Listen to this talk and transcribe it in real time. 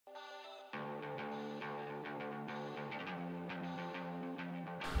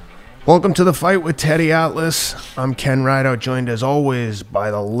Welcome to The Fight with Teddy Atlas. I'm Ken Rideout, joined as always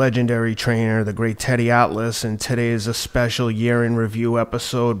by the legendary trainer, the great Teddy Atlas, and today is a special year in review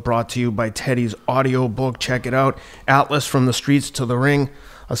episode brought to you by Teddy's audiobook. Check it out, Atlas from the Streets to the Ring,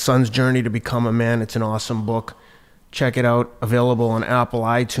 A Son's Journey to Become a Man. It's an awesome book. Check it out, available on Apple,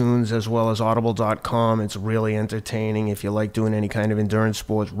 iTunes, as well as audible.com. It's really entertaining. If you like doing any kind of endurance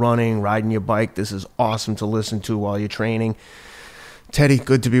sports, running, riding your bike, this is awesome to listen to while you're training. Teddy,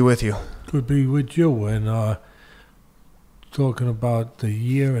 good to be with you. Good to be with you. And talking about the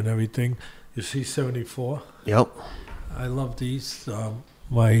year and everything, you see 74? Yep. I love these.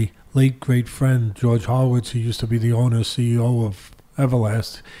 My late great friend, George Horowitz, who used to be the owner, CEO of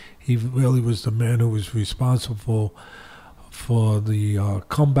Everlast, he really was the man who was responsible for the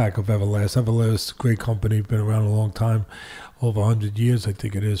comeback of Everlast. Everlast, great company, been around a long time, over 100 years, I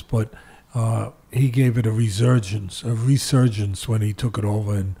think it is. But he gave it a resurgence when he took it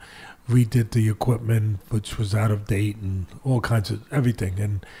over and redid the equipment, which was out of date and all kinds of everything.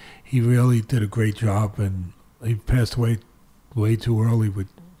 And he really did a great job. And he passed away way too early with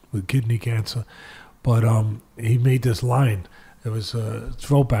kidney cancer. But he made this line. It was a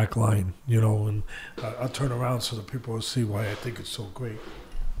throwback line, and I'll turn around so that people will see why I think it's so great.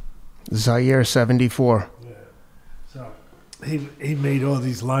 Zaire 74. Yeah. So he made all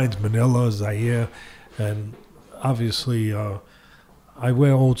these lines, Manila, Zaire, and obviously I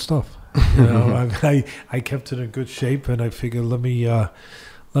wear old stuff. I kept it in good shape, and I figured let me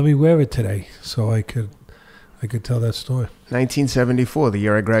wear it today so I could tell that story. 1974, the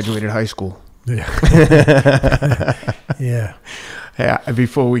year I graduated high school. Yeah. Yeah. Yeah.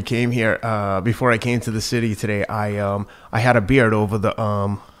 Before we came here, before I came to the city today, I had a beard over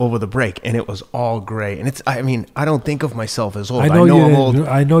the break, and it was all gray. And I don't think of myself as old. I know I'm old.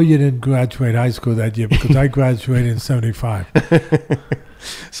 I know you didn't graduate high school that year because I graduated in 75.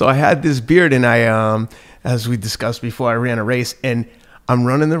 So I had this beard, and I, as we discussed before, I ran a race, and I'm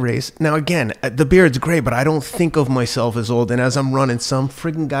running the race. Now, again, the beard's great, but I don't think of myself as old. And as I'm running, some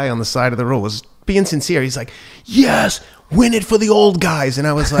friggin' guy on the side of the road was being sincere. He's like, yes, win it for the old guys. And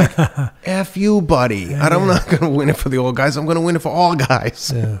I was like, F you, buddy. I'm not going to win it for the old guys. I'm going to win it for all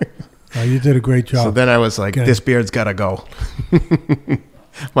guys. Yeah. You did a great job. So then I was like, this beard's got to go.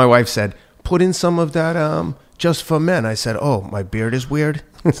 My wife said, put in some of that just for men. I said, oh, my beard is weird.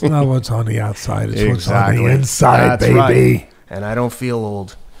 It's not what's on the outside. It's exactly. What's on the inside, That's baby. Right. And I don't feel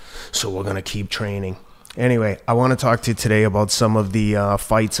old, so we're going to keep training. Anyway, I want to talk to you today about some of the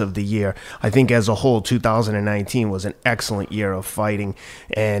fights of the year. I think as a whole, 2019 was an excellent year of fighting.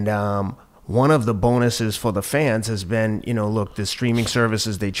 And one of the bonuses for the fans has been, look, the streaming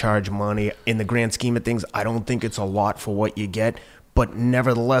services, they charge money. In the grand scheme of things, I don't think it's a lot for what you get. But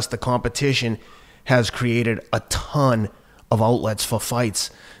nevertheless, the competition has created a ton of outlets for fights.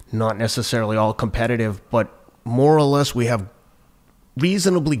 Not necessarily all competitive, but more or less we have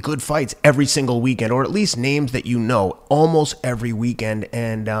reasonably good fights every single weekend, or at least names that almost every weekend.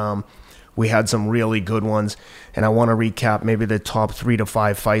 And we had some really good ones. And I want to recap maybe the top 3 to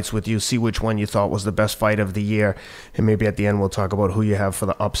 5 fights with you, see which one you thought was the best fight of the year. And maybe at the end we'll talk about who you have for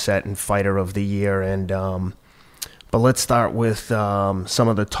the upset and fighter of the year. And but let's start with some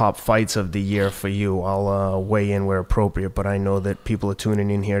of the top fights of the year for you. I'll weigh in where appropriate, but I know that people are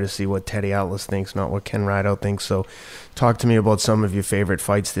tuning in here to see what Teddy Atlas thinks, not what Ken Rideout thinks. So talk to me about some of your favorite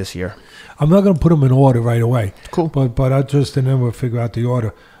fights this year. I'm not going to put them in order right away. Cool. But I'll just, and then we'll figure out the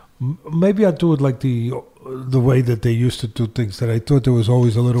order. Maybe I'll do it like the way that they used to do things, that I thought there was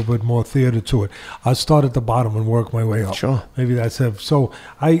always a little bit more theater to it. I'll start at the bottom and work my way up. Sure. Maybe that's it. So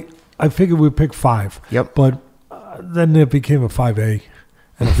I figured we'd pick 5. Yep. But then it became a 5A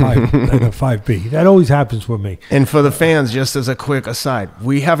and a 5 and a 5B. That always happens with me. And for the fans, just as a quick aside,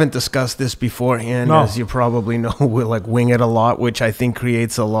 we haven't discussed this beforehand. No. As you probably know, we wing it a lot, which I think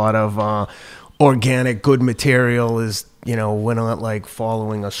creates a lot of organic, good material. We're not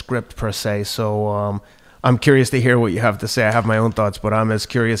following a script per se. So I'm curious to hear what you have to say. I have my own thoughts, but I'm as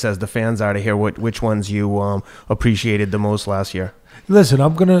curious as the fans are to hear which ones you appreciated the most last year. Listen,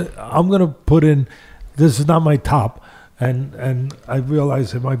 I'm gonna put in. This is not my top, and I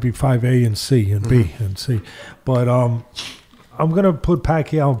realize it might be 5A and C and B and C, but I'm going to put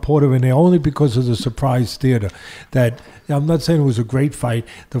Pacquiao and Porter in there only because of the surprise theater. That I'm not saying it was a great fight.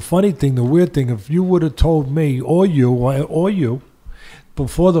 The funny thing, the weird thing, if you would have told me or you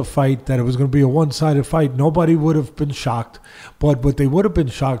before the fight that it was going to be a one-sided fight, nobody would have been shocked. But what they would have been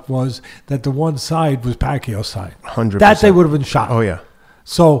shocked was that the one side was Pacquiao's side. 100%. That they would have been shocked. Oh, yeah.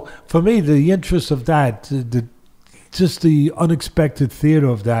 So for me, the interest of that, just the unexpected theater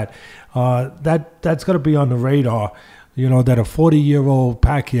of that, that's got to be on the radar that a 40-year-old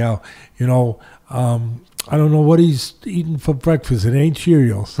Pacquiao, I don't know what he's eating for breakfast. It ain't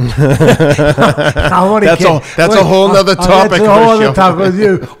Cheerios. That's a whole nother topic. That's a whole other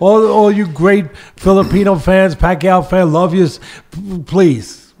topic. All you great Filipino fans, Pacquiao fans, love you.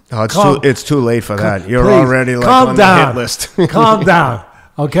 Please. Oh, it's too late for that. You're please, already on the hit list. Calm down.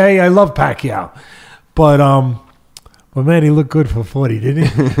 Okay? I love Pacquiao. But man, he looked good for 40, didn't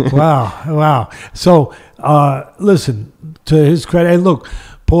he? Wow. So, listen, to his credit, hey, look,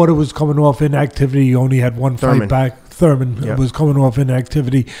 Porter was coming off inactivity. He only had one fight back. Thurman was coming off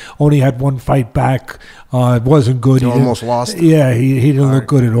inactivity. Only had one fight back. It wasn't good. He almost lost. Yeah, he didn't look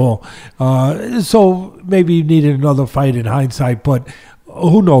good at all. So maybe he needed another fight in hindsight, but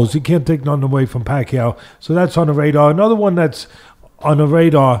who knows? You can't take nothing away from Pacquiao. So that's on the radar. Another one that's on the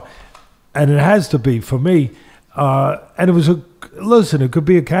radar, and it has to be for me, and it was it could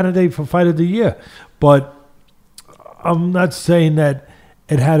be a candidate for Fight of the Year, but I'm not saying that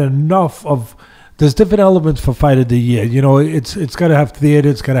it had enough of. There's different elements for Fight of the Year. It's got to have theater.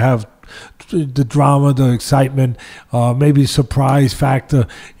 It's got to have the drama, the excitement, maybe surprise factor.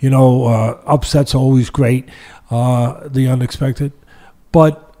 Upsets are always great. The unexpected,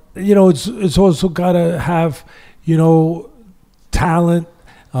 but it's also got to have talent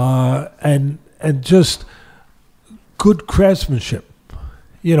and just good craftsmanship.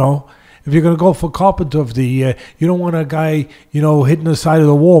 If you're going to go for Carpenter of the Year, you don't want a guy, hitting the side of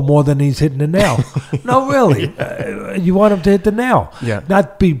the wall more than he's hitting the nail. No, really. You want him to hit the nail. Yeah.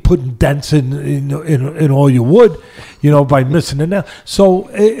 Not be putting dents in all your wood, by missing the nail. So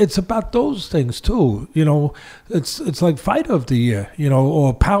it's about those things, too. It's like Fighter of the Year,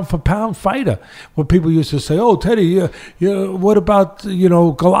 or pound-for-pound fighter. When people used to say, oh, Teddy, what about,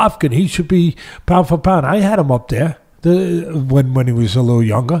 Golovkin? He should be pound-for-pound. I had him up there. When he was a little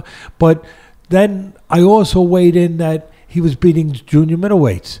younger, but then I also weighed in that he was beating junior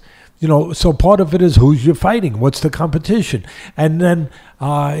middleweights. So part of it is who's you're fighting, what's the competition, and then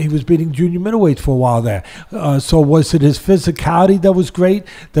he was beating junior middleweights for a while there. So was it his physicality that was great,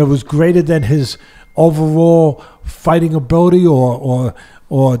 that was greater than his overall fighting ability or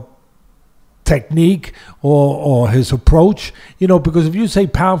technique or his approach, because if you say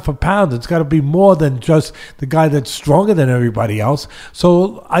pound for pound, it's got to be more than just the guy that's stronger than everybody else.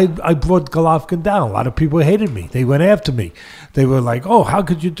 So I brought Golovkin down. A lot of people hated me. They went after me. They were like, oh, how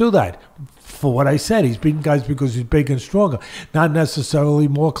could you do that? For what I said, he's beating guys because he's big and stronger, not necessarily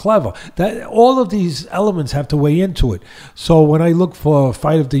more clever. That all of these elements have to weigh into it. So when I look for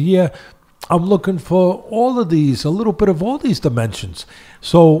Fight of the Year, I'm looking for all of these, a little bit of all these dimensions.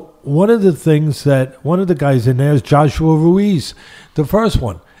 So one of the guys in there is Joshua Ruiz, the first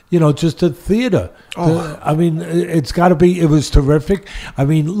one. Just the theater. It's got to be. It was terrific.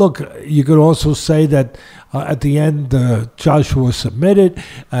 Look, you could also say that at the end, Joshua submitted,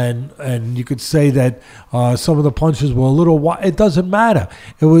 and you could say that some of the punches were a little wide. It doesn't matter.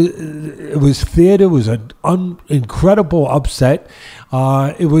 It was theater. It was an incredible upset.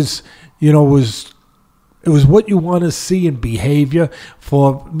 It was what you want to see in behavior,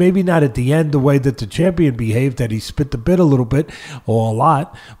 for maybe not at the end the way that the champion behaved, that he spit the bit a little bit or a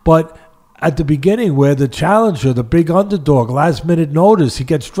lot, but at the beginning where the challenger, the big underdog, last minute notice, he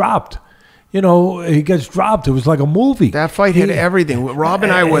gets dropped. He gets dropped. It was like a movie. That fight hit everything. Rob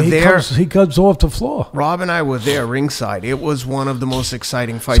and I were there. He comes off the floor. Rob and I were there ringside. It was one of the most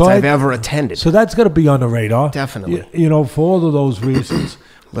exciting fights I've ever attended. So that's going to be on the radar. Definitely. For all of those reasons.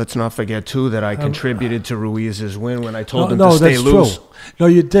 Let's not forget, too, that I contributed to Ruiz's win when I told him to stay loose. True. No,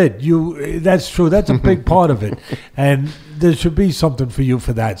 you did. That's true. That's a big part of it. And there should be something for you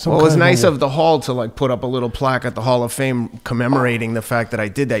for that. Well, it was nice of the Hall to put up a little plaque at the Hall of Fame commemorating the fact that I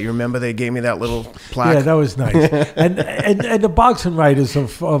did that. You remember they gave me that little plaque? Yeah, that was nice. and the boxing writers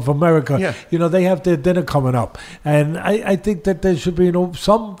of America, they have their dinner coming up. And I think that there should be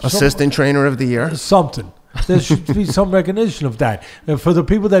some Assistant Trainer of the Year? Something. There should be some recognition of that. For the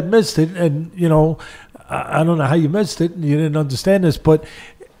people that missed it, and, I don't know how you missed it and you didn't understand this, but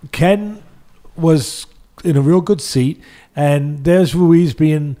Ken was in a real good seat, and there's Ruiz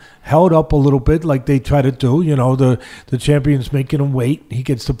being held up a little bit like they try to do. The champion's making him wait. He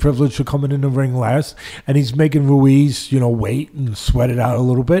gets the privilege of coming in the ring last, and he's making Ruiz, wait and sweat it out a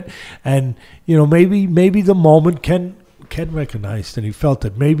little bit. And, maybe the moment Ken recognized, and he felt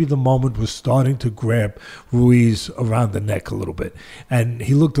that maybe the moment was starting to grab Ruiz around the neck a little bit. And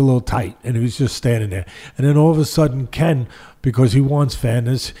he looked a little tight, and he was just standing there. And then all of a sudden, Ken, because he wants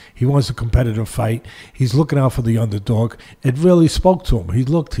fairness, he wants a competitive fight, he's looking out for the underdog. It really spoke to him. He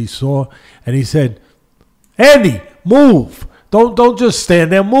looked, he saw, and he said, Andy, move. Don't just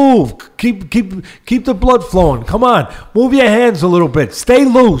stand there. Move. Keep the blood flowing. Come on. Move your hands a little bit. Stay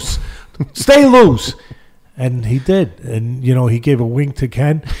loose. Stay loose. And he did. And, he gave a wink to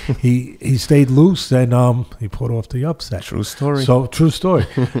Ken. He stayed loose, and he put off the upset. True story. So, true story.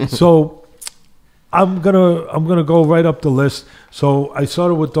 So, I'm gonna go right up the list. So, I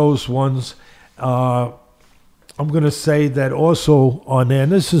started with those ones. I'm going to say that also on there,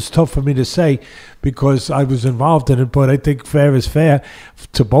 and this is tough for me to say because I was involved in it, but I think fair is fair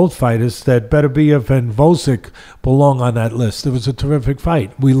to both fighters that Beterbiev and Vosic belong on that list. It was a terrific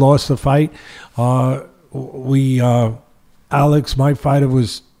fight. We lost the fight. Alex, my fighter,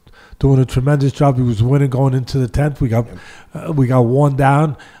 was doing a tremendous job. He was winning going into the 10th. We got worn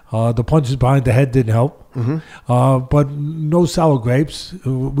down. The punches behind the head didn't help. But no sour grapes.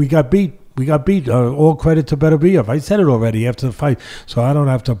 We got beat. All credit to Beterbiev. I said it already after the fight, so I don't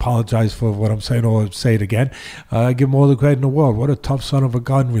have to apologize for what I'm saying or say it again. I give him all the credit in the world. What a tough son of a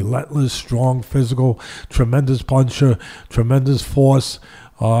gun. Relentless, strong, physical, tremendous puncher, tremendous force.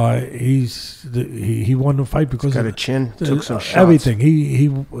 He won the fight because he's got a chin, took some shots. Everything.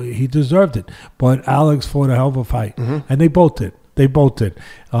 He deserved it. But Alex fought a hell of a fight, and they both did. There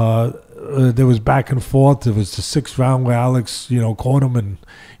was back and forth. There was the 6th round where Alex, caught him and,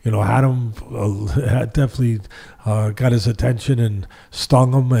 had him, definitely got his attention and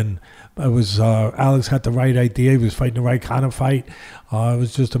stung him. And it was Alex had the right idea. He was fighting the right kind of fight. It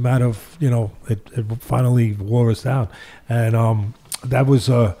was just a matter of, it finally wore us down. And that was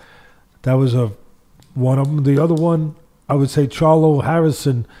one of them. The other one, I would say Charlo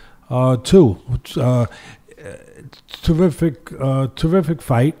Harrison, too. Terrific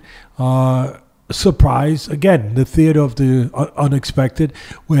fight. Surprise. Again, the theater of the unexpected,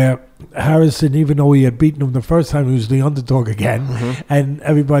 where Harrison, even though he had beaten him the first time, he was the underdog again. And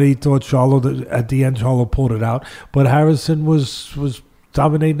everybody thought Charlo, that at the end, Charlo pulled it out. But Harrison was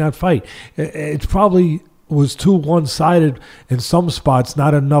dominating that fight. It probably was too one-sided in some spots,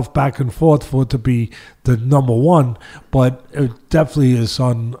 not enough back and forth for it to be the number one, but it definitely is it's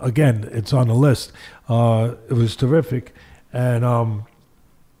on the list. It was terrific. And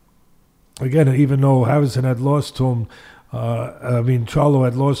again, even though Harrison had lost to him, Charlo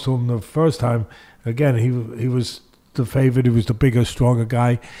had lost to him the first time, again, he was the favorite. He was the bigger, stronger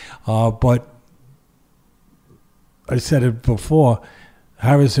guy. But I said it before,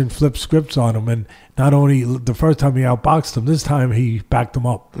 Harrison flipped scripts on him, and not only the first time he outboxed him, this time he backed him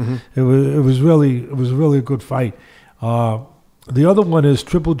up. It was really a good fight. The other one is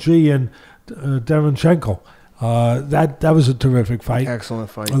Triple G and Derenchenko. That was a terrific fight.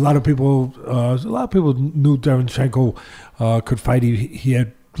 Excellent fight. A lot of people knew Derenchenko could fight. He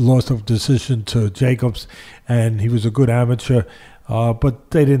had lost a decision to Jacobs, and he was a good amateur.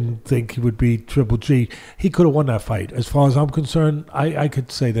 But they didn't think he would beat Triple G. He could have won that fight. As far as I'm concerned, I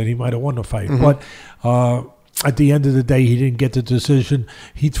could say that he might have won the fight. But at the end of the day, he didn't get the decision.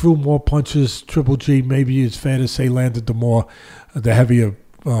 He threw more punches. Triple G, maybe it's fair to say, landed the heavier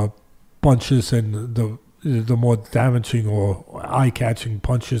punches and the more damaging or eye-catching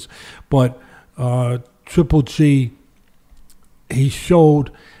punches. But Triple G, he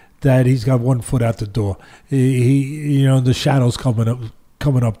showed that he's got one foot out the door. He the shadow's coming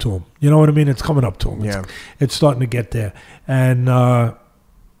up to him. You know what I mean? It's coming up to him. Yeah. It's starting to get there. And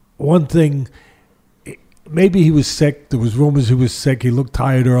one thing, maybe he was sick. There was rumors he was sick. He looked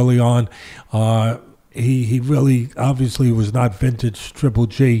tired early on. He really, obviously, was not vintage Triple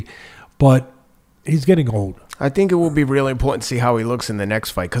G, but he's getting old. I think it will be really important to see how he looks in the next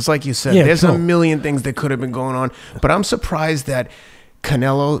fight. Because like you said, Yeah, there's true. a million things that could have been going on. But I'm surprised that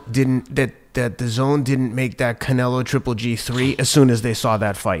Canelo didn't, that the Zone didn't make that Canelo Triple G 3 as soon as they saw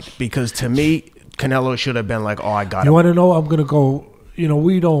that fight. Because to me, Canelo should have been like, oh, I got You him. want to know? I'm going to go,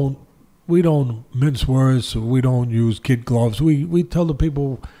 we don't mince words. We don't use kid gloves. We tell the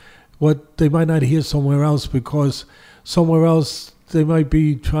people what they might not hear somewhere else, because somewhere else they might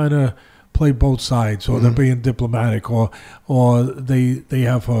be trying to play both sides, or they're being diplomatic, or they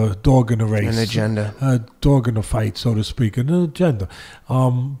have a dog in the race, An agenda. a dog in the fight, so to speak, an agenda.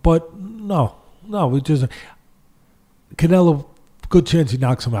 But no, we just Canelo. Good chance he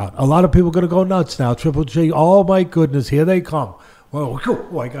knocks him out. A lot of people are going to go nuts now. Triple G, oh my goodness, here they come. Well,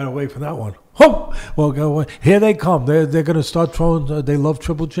 I got away from that one. Well, here they come. They're going to start throwing. They love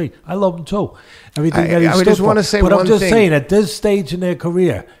Triple G. I love him too. Everything that he I stood just for. want to say but one I'm just thing. saying, at this stage in their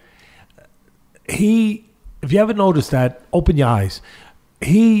career, if you haven't noticed that, open your eyes.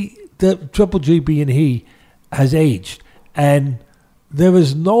 The Triple G being has aged, and there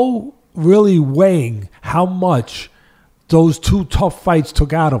is no really weighing how much those two tough fights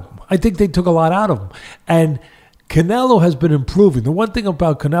took out of him. I think they took a lot out of him. And Canelo has been improving. The one thing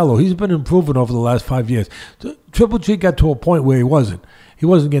about Canelo, he's been improving over the last 5 years. Triple G got to a point where he wasn't. He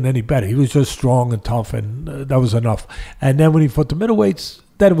wasn't getting any better. He was just strong and tough, and that was enough. And then when he fought the middleweights,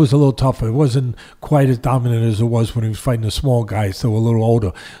 then it was a little tougher. It wasn't quite as dominant as it was when he was fighting the small guys that were a little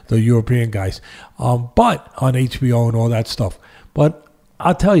older, the European guys. But on HBO and all that stuff. But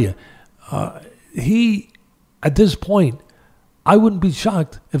I'll tell you, he, at this point, I wouldn't be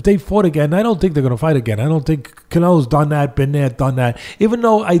shocked if they fought again. I don't think they're going to fight again. I don't think Canelo's done that, been there, done that. Even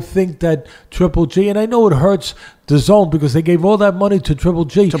though I think that Triple G, and I know it hurts the zone because they gave all that money to Triple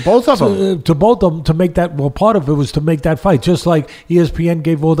G. To both of them. To both of them to make that, well, part of it was to make that fight. Just like ESPN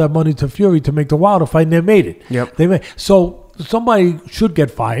gave all that money to Fury to make the Wilder fight, and they made it. Yep. They made, so somebody should get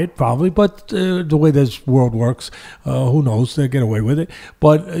fired, probably, but the way this world works, who knows? They'll get away with it.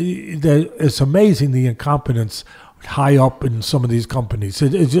 But it's amazing the incompetence high up in some of these companies.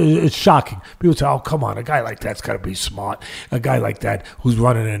 It's shocking. People say, oh, come on, a guy like that's got to be smart. A guy like that who's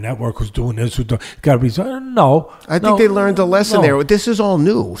running a network, who's doing this, who's got to be smart. No. I think they learned a lesson there. This is all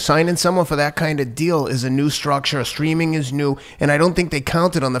new. Signing someone for that kind of deal is a new structure. Streaming is new. And I don't think they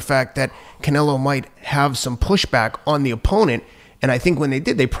counted on the fact that Canelo might have some pushback on the opponent. And I think when they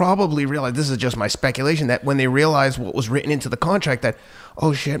did, they probably realized, this is just my speculation, that when they realized what was written into the contract, that,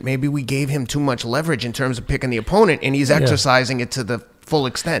 oh shit, maybe we gave him too much leverage in terms of picking the opponent, and he's exercising it to the full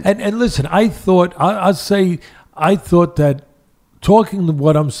extent. And listen, I thought that talking to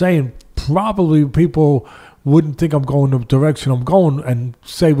what I'm saying, probably people wouldn't think I'm going the direction I'm going and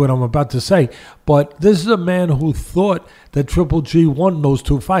say what I'm about to say. But this is a man who thought that Triple G won those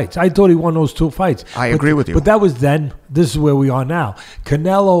 2 fights. I thought he won those 2 fights. I agree with you. But that was then. This is where we are now.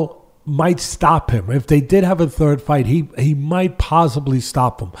 Canelo might stop him. If they did have a third fight, he might possibly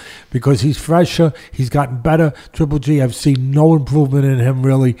stop him because he's fresher. He's gotten better. Triple G, I've seen no improvement in him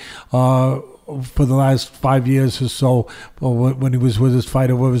really for the last 5 years or so. When he was with his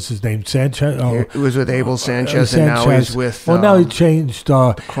fighter, what was his name? Sanchez? He was with Abel Sanchez, and now he's with... now he changed...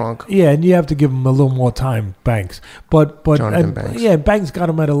 Kronk. Yeah, and you have to give him a little more time, Banks. But Jonathan Banks. Yeah, Banks got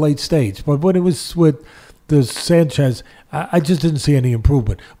him at a late stage. But when it was with the Sanchez, I just didn't see any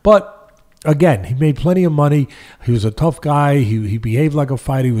improvement. But again, he made plenty of money. He was a tough guy. He behaved like a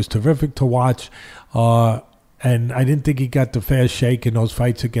fighter. He was terrific to watch. And I didn't think he got the fair shake in those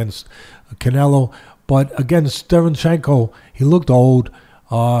fights against Canelo. But against Sterenchenko, he looked old.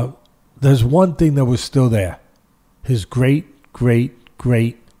 There's one thing that was still there. His great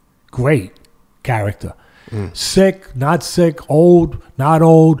character. Sick, not sick, old, not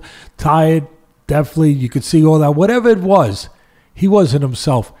old, tired, definitely. You could see all that. Whatever it was, he wasn't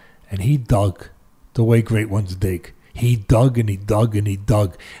himself. And he dug the way great ones dig. He dug and he dug and he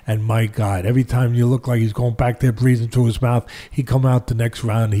dug. And my God, every time you look like he's going back there breathing through his mouth, he come out the next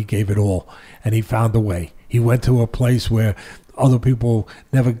round, he gave it all. And he found a way. He went to a place where other people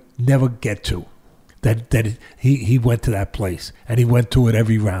never get to. He went to that place. And he went to it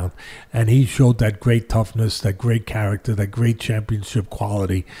every round. And he showed that great toughness, that great character, that great championship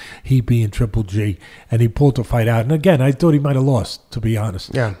quality. He being Triple G. And he pulled the fight out. And again, I thought he might have lost, to be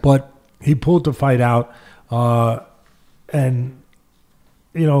honest. Yeah. But he pulled the fight out. And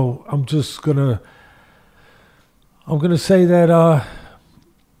you know, I'm gonna say that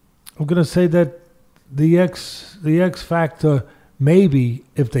the X factor, maybe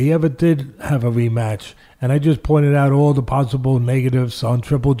if they ever did have a rematch, and I just pointed out all the possible negatives on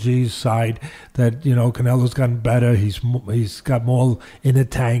Triple G's side, that, you know, Canelo's gotten better, he's got more in the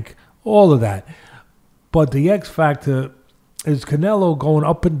tank, all of that. But the X factor is Canelo going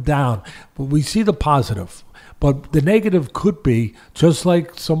up and down, but we see the positive. But the negative could be just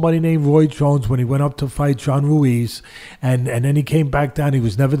like somebody named Roy Jones when he went up to fight John Ruiz, and then he came back down. He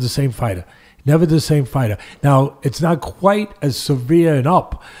was never the same fighter. Never the same fighter. Now, it's not quite as severe and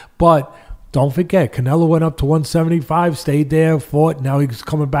up, but don't forget, Canelo went up to 175, stayed there, fought. Now he's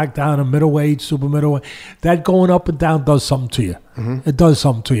coming back down to middleweight, super middleweight. That going up and down does something to you. Mm-hmm. It does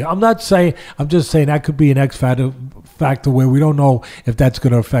something to you. I'm just saying that could be an X factor where we don't know if that's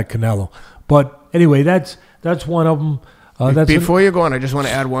going to affect Canelo. But anyway, that's one of them. Before you go on, I just want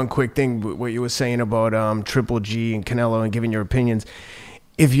to add one quick thing. What you were saying about Triple G and Canelo and giving your opinions.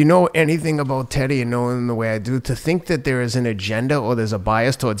 If you know anything about Teddy and knowing the way I do, to think that there is an agenda or there's a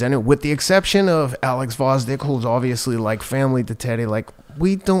bias towards anyone, with the exception of Alex Vosdick, who's obviously like family to Teddy, like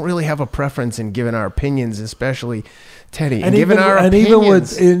we don't really have a preference in giving our opinions, especially Teddy. And even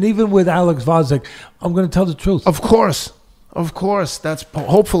with Alex Vosdick, I'm going to tell the truth. Of course. Of course, that's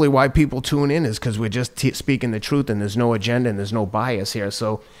hopefully why people tune in, is because we're just speaking the truth and there's no agenda and there's no bias here.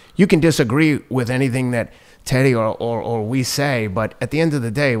 So you can disagree with anything that Teddy or we say, but at the end of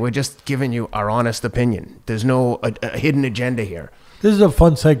the day, we're just giving you our honest opinion. There's no a hidden agenda here. This is a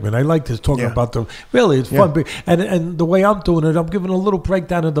fun segment. I like this, talking about the. Really, it's fun. And the way I'm doing it, I'm giving a little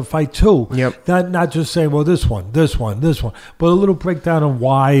breakdown of the fight too. Yep. Not just saying, well, this one, but a little breakdown of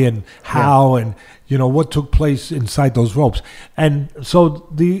why and how and what took place inside those ropes. And so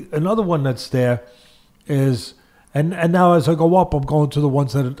another one that's there is, and now as I go up, I'm going to the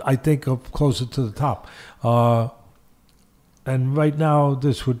ones that I think are closer to the top. And right now,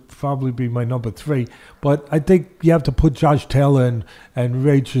 this would probably be my number 3. But I think you have to put Josh Taylor and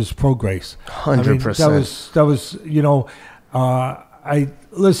Regis Prograis. 100%. That was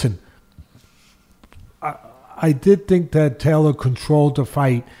listen. I did think that Taylor controlled the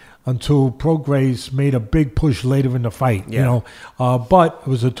fight until Prograis made a big push later in the fight. But it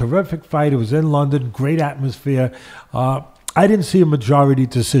was a terrific fight. It was in London, great atmosphere. I didn't see a majority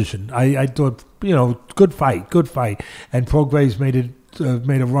decision. I thought, good fight. And Prograis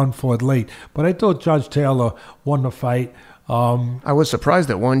made a run for it late. But I thought Josh Taylor won the fight. I was surprised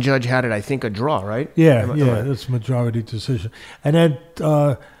that one judge had it, I think, a draw, right? Yeah, that's a majority decision. And then,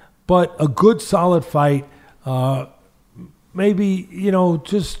 but a good, solid fight. Maybe,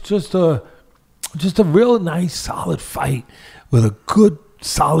 just a real nice, solid fight with a good,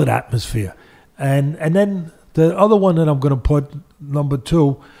 solid atmosphere. And then the other one that I'm going to put, number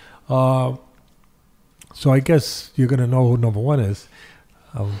 2, so I guess you're going to know who number 1 is.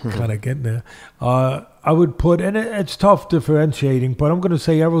 I'm kind of getting there. I would put, and it's tough differentiating, but I'm going to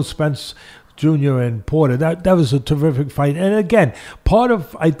say Errol Spence Jr. and Porter. That was a terrific fight. And again, part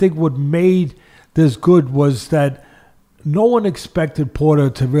of, I think, what made this good was that no one expected Porter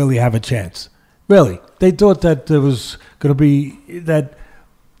to really have a chance. Really. They thought that there was going to be, that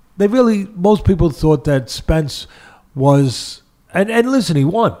most people thought that Spence was, and listen, he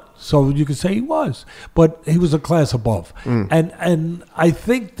won. So you could say he was, but he was a class above. And I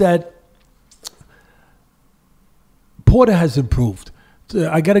think that Porter has improved.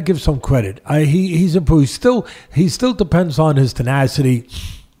 I got to give some credit. He's improved. He still depends on his tenacity,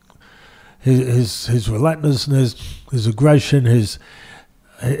 his relentlessness, his aggression, his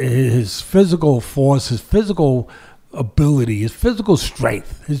physical force, his physical ability, his physical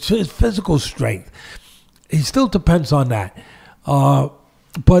strength, his physical strength. He still depends on that.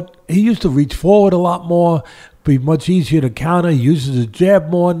 But he used to reach forward a lot more, be much easier to counter. He uses his jab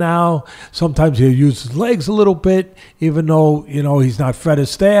more now. Sometimes he'll use his legs a little bit, even though, he's not Fred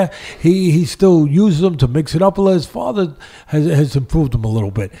Astaire. He still uses them to mix it up a little. His father has improved him a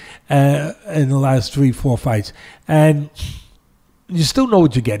little bit in the last 3-4 fights. And you still know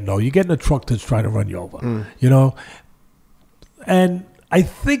what you're getting, though. You're getting a truck that's trying to run you over, And I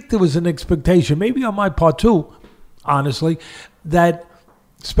think there was an expectation, maybe on my part too, honestly, that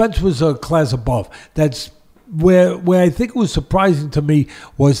Spence was a class above. That's where I think it was surprising to me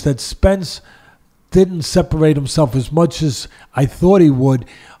was that Spence didn't separate himself as much as I thought he would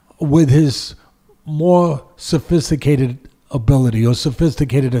with his more sophisticated ability or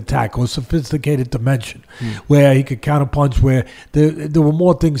sophisticated attack or sophisticated dimension where he could counterpunch, where there were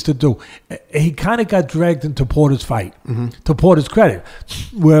more things to do. He kind of got dragged into Porter's fight, to Porter's credit,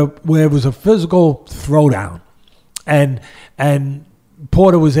 where it was a physical throwdown. And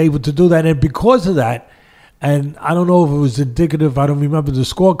Porter was able to do that. And because of that, and I don't know if it was indicative, I don't remember the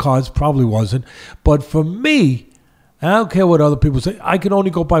scorecards, probably wasn't. But for me, and I don't care what other people say, I can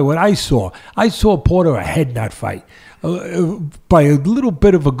only go by what I saw. I saw Porter ahead in that fight by a little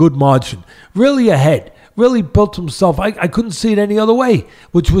bit of a good margin. Really ahead. Really built himself. I couldn't see it any other way,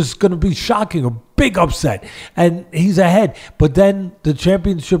 which was going to be shocking, a big upset. And he's ahead. But then the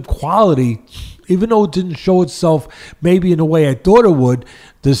championship quality, even though it didn't show itself maybe in the way I thought it would,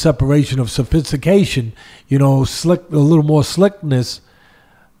 the separation of sophistication, slick, a little more slickness.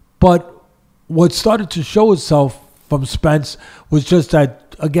 But what started to show itself from Spence was just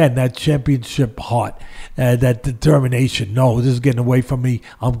that, again, that championship heart, that determination. No, this is getting away from me.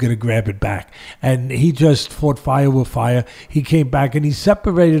 I'm going to grab it back. And he just fought fire with fire. He came back and he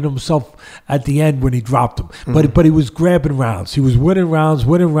separated himself at the end when he dropped him. But he was grabbing rounds. He was winning rounds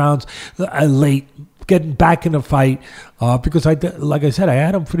late, getting back in the fight because, like I said, I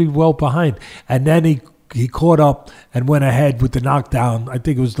had him pretty well behind. And then he caught up and went ahead with the knockdown. I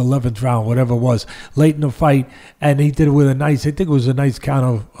think it was the 11th round, whatever it was, late in the fight. And he did it with I think it was a nice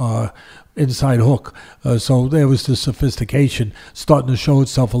counter inside hook. So there was the sophistication starting to show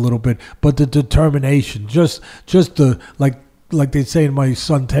itself a little bit. But the determination, just the, like like they say in my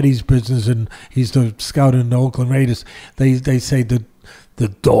son Teddy's business, and he's the scout in the Oakland Raiders. They say that the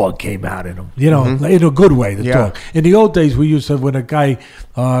dog came out in him, in a good way. The dog. In the old days, we used to, when a guy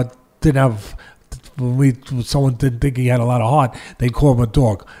didn't have. When someone didn't think he had a lot of heart, they call him a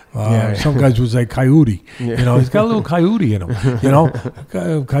dog. Some guys would say coyote. He's got a little coyote in him.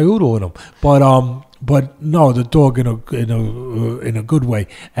 Coyote in him. But no, the dog in a good way,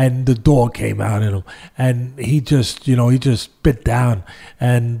 and the dog came out in him, and he just bit down,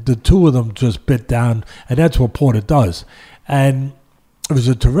 and the two of them just bit down, and that's what Porter does, and it was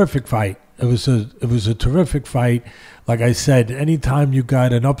a terrific fight. It was a terrific fight. Like I said, anytime you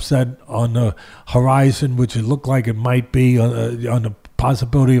got an upset on the horizon, which it looked like it might be on the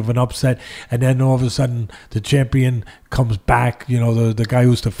possibility of an upset, and then all of a sudden the champion comes back, the guy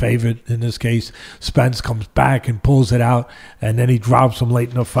who's the favorite in this case, Spence, comes back and pulls it out, and then he drops him late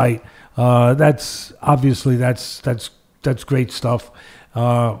in the fight. That's great stuff.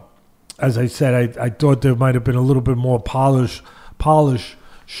 As I said, I thought there might have been a little bit more polish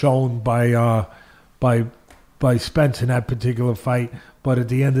shown by Spence in that particular fight, but at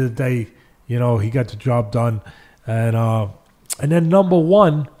the end of the day, he got the job done, and then number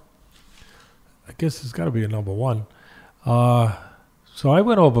one, I guess it's got to be a number one. So I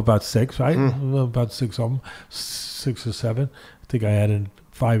went over about 6, right? About 6 of them, 6 or 7. I think I had a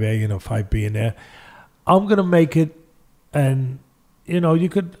 5A and a 5B in there. I'm gonna make it, and you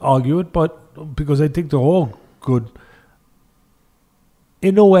could argue it, but because I think they're all good.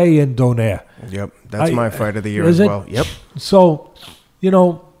 Inoue and Donaire. Yep, that's my fight of the year as well. Yep. So,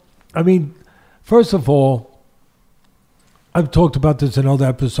 first of all, I've talked about this in other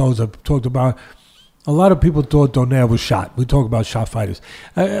episodes. I've talked about a lot of people thought Donaire was shot. We talk about shot fighters.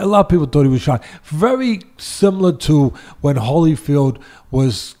 A lot of people thought he was shot. Very similar to when Holyfield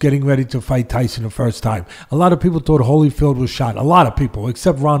was getting ready to fight Tyson the first time. A lot of people thought Holyfield was shot. A lot of people,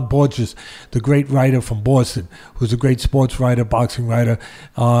 except Ron Borges, the great writer from Boston, who's a great sports writer, boxing writer.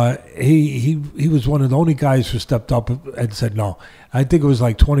 He was one of the only guys who stepped up and said no. I think it was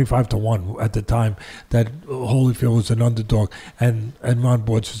like 25-1 at the time that Holyfield was an underdog, and Ron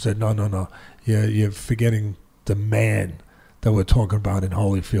Borges said no. You're forgetting the man that we're talking about in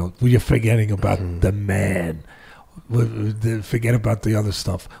Holyfield. You're forgetting about the man. Forget about the other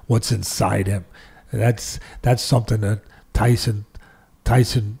stuff. What's inside him? That's something that Tyson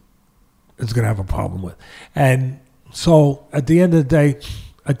is going to have a problem with. And so at the end of the day,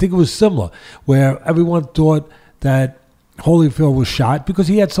 I think it was similar, where everyone thought that Holyfield was shot because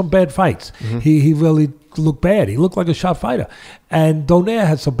he had some bad fights. He really looked bad. He looked like a shot fighter. And Donaire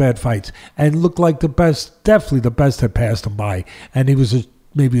had some bad fights and looked like the best, definitely the best had passed him by. And he was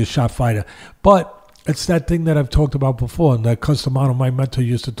maybe a shot fighter. But it's that thing that I've talked about before, and that Customano, my mentor,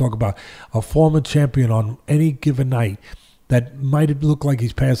 used to talk about. A former champion on any given night that might look like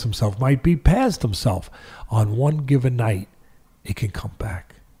he's past himself, might be past himself on one given night, it can come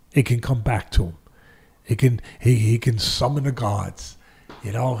back. It can come back to him. He can summon the gods.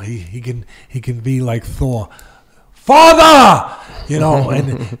 He can be like Thor, Father,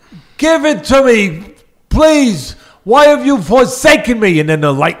 and give it to me, please. Why have you forsaken me? And then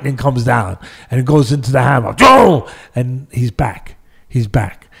the lightning comes down and it goes into the hammer. And he's back. He's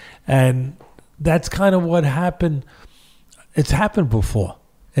back. And that's kind of what happened. It's happened before.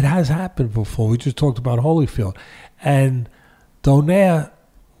 It has happened before. We just talked about Holyfield. And Donaire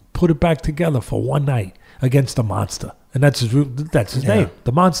put it back together for one night against the Monster. And that's his name,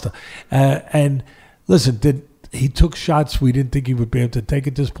 the Monster. And listen, he took shots we didn't think he would be able to take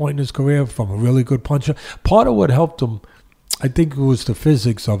at this point in his career from a really good puncher. Part of what helped him, I think, was the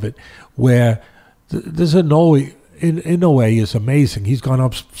physics of it, where there's a Inoue is amazing. He's gone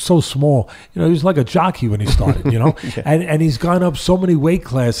up so small. He was like a jockey when he started, and he's gone up so many weight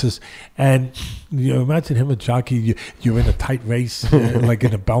classes. And imagine him a jockey. You're in a tight race, like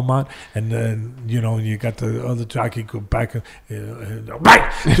in a Belmont, and then you got the other jockey go back,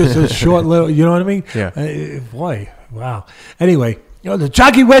 just a short little. You know what I mean? Yeah. Boy, wow. Anyway, the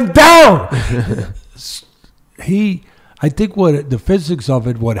jockey went down. I think what the physics of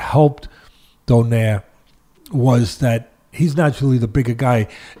it, what helped Donaire, was that he's naturally the bigger guy.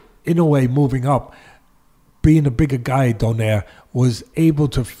 In a way, moving up, being the bigger guy, Donaire was able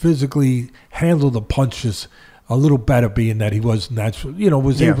to physically handle the punches a little better, being that he was natural,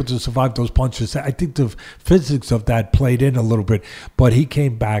 was able to survive those punches. I think the physics of that played in a little bit, but he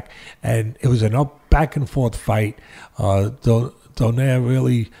came back, and it was an back and forth fight. Donaire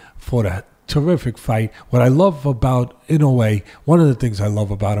really fought a terrific fight. What I love about Inoue, one of the things I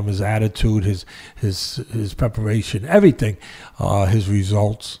love about him, his attitude, his preparation, everything, his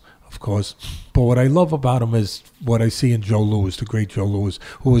results of course. But what I love about him is what I see in Joe Louis, the great Joe Louis,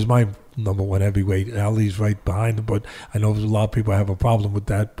 who was my number one heavyweight. Ali's right behind him, but I know a lot of people have a problem with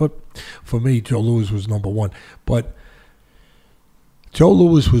that. But for me, Joe Louis was number one. But Joe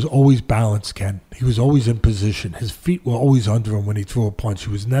Louis was always balanced, Ken. He was always in position. His feet were always under him when he threw a punch. He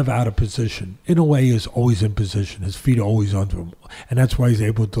was never out of position. In a way, he was always in position. His feet are always under him. And that's why he's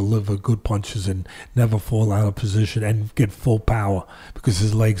able to deliver good punches and never fall out of position and get full power because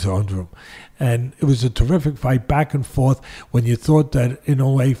his legs are under him. And it was a terrific fight, back and forth. When you thought that, in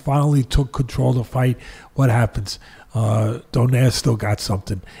a way, finally took control of the fight, what happens? Donaire still got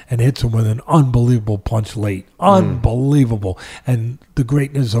something and hits him with an unbelievable punch late. Unbelievable. And the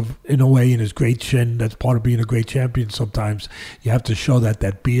greatness of, in a way, in his great chin, that's part of being a great champion sometimes. You have to show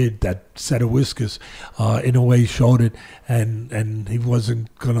that beard, that set of whiskers, in a way showed it. And he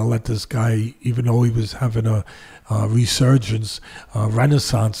wasn't going to let this guy, even though he was having a resurgence,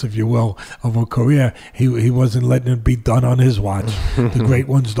 renaissance, if you will, of a career, he wasn't letting it be done on his watch. The great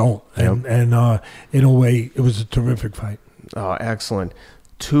ones don't. And in a way, it was a terrific fight. Oh, excellent.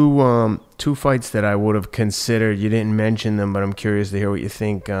 Two fights that I would have considered. You didn't mention them, but I'm curious to hear what you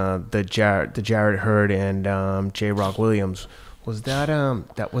think. The Jarrett Hurd and J. Rock Williams. Was that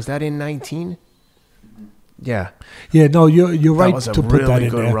in 19? Yeah. Yeah, no, you're right was a to put really that in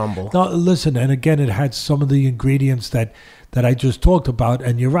good there. rumble. No, listen, and again, it had some of the ingredients that I just talked about,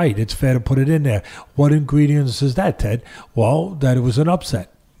 and you're right, it's fair to put it in there. What ingredients is that, Ted? Well, that it was an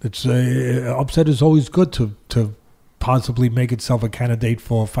upset. Upset is always good to possibly make itself a candidate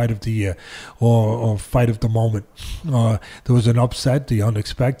for fight of the year or fight of the moment. There was an upset, the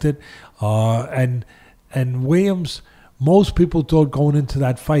unexpected, and Williams. Most people thought going into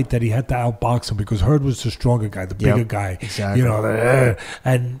that fight that he had to outbox him because Hurd was the stronger guy, the bigger guy. Exactly.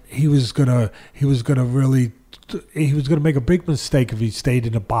 And he was gonna make a big mistake if he stayed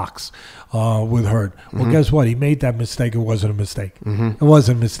in a box with Hurd. Well, guess what? He made that mistake. It wasn't a mistake. It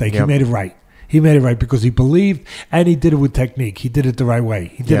wasn't a mistake. He made it right. He made it right because he believed, and he did it with technique. He did it the right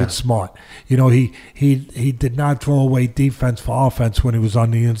way. He did it smart. He did not throw away defense for offense when he was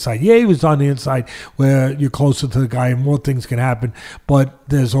on the inside. Yeah, he was on the inside where you're closer to the guy and more things can happen, but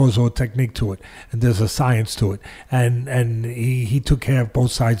there's also a technique to it, and there's a science to it. And he took care of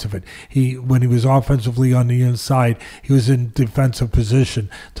both sides of it. When he was offensively on the inside, he was in defensive position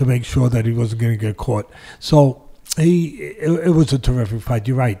to make sure that he wasn't going to get caught. So it was a terrific fight.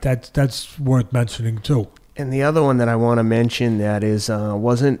 You're right. That's worth mentioning too. And the other one that I want to mention that is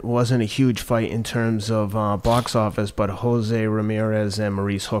wasn't a huge fight in terms of box office, but Jose Ramirez and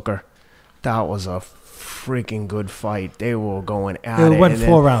Maurice Hooker. That was a freaking good fight. They were going at it. It went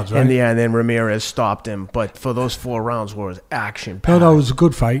 4 rounds, right? And then Ramirez stopped him. But for those 4 rounds was action. No, it was a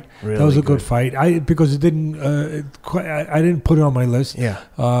good fight. Really that was a good fight. Because it didn't. I didn't put it on my list. Yeah.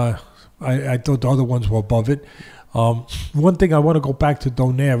 I thought the other ones were above it. One thing I want to go back to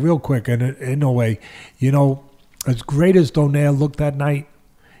Donaire real quick, and in a way, as great as Donaire looked that night,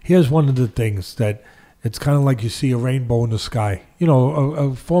 here's one of the things that it's kind of like you see a rainbow in the sky.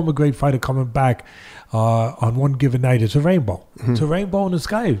 A former great fighter coming back on one given night is a rainbow. It's a rainbow in the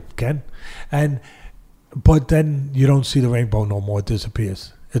sky, Ken. But then you don't see the rainbow no more. It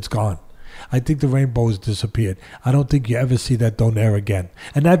disappears. It's gone. I think the rainbow has disappeared. I don't think you ever see that Donaire again.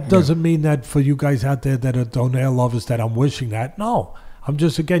 And that doesn't mean that for you guys out there that are Donaire lovers that I'm wishing that. No. I'm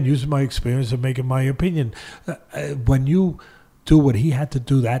just, again, using my experience and making my opinion. When you do what he had to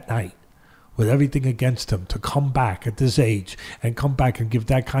do that night, with everything against him, to come back at this age and come back and give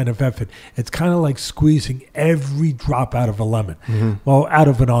that kind of effort, it's kind of like squeezing every drop out of a lemon. Well, out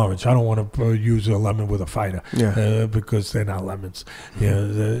of an orange. I don't want to use a lemon with a fighter because they're not lemons.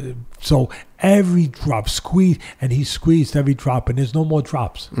 So every drop, squeeze, and he squeezed every drop, and there's no more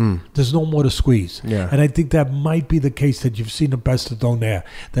drops. There's no more to squeeze. And I think that might be the case that you've seen the best of Donaire,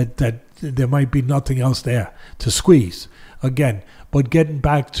 that there might be nothing else there to squeeze again. But getting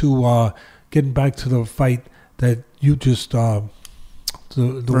back to the fight that you just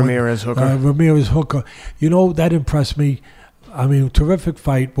Ramirez Hooker. Ramirez Hooker. That impressed me. I mean, terrific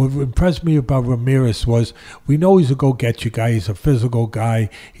fight. What impressed me about Ramirez was we know he's a go-get-you guy. He's a physical guy.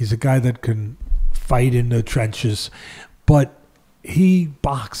 He's a guy that can fight in the trenches. But he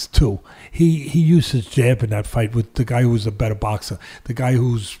boxed too. He used his jab in that fight with the guy who was a better boxer, the guy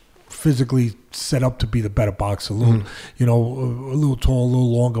who's physically set up to be the better boxer, a little, a little tall, a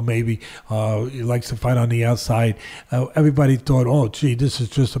little longer maybe. He likes to fight on the outside. Everybody thought, oh, gee, this is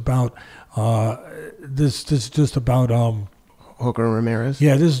just about this is just about Hooker and Ramirez.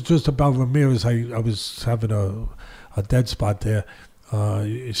 Yeah, this is just about Ramirez. I was having a dead spot there.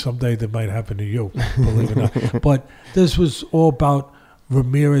 Someday that might happen to you, believe it or not. But this was all about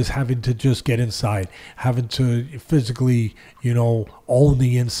Ramirez having to just get inside, having to physically, own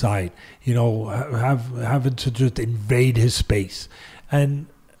the inside, having to just invade his space. And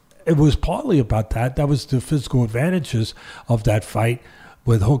it was partly about that. That was the physical advantages of that fight,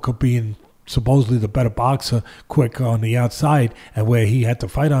 with Hooker being supposedly the better boxer, quick on the outside, and where he had to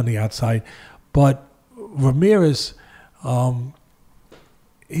fight on the outside. But Ramirez,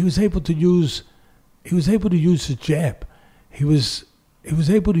 he was able to use his jab. He was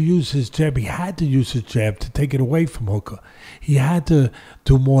able to use his jab. He had to use his jab to take it away from Hooker. He had to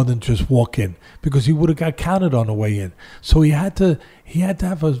do more than just walk in, because he would have got counted on the way in. So he had to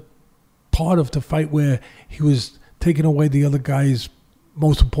have a part of the fight where he was taking away the other guy's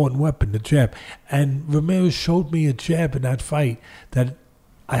most important weapon, the jab. And Ramirez showed me a jab in that fight that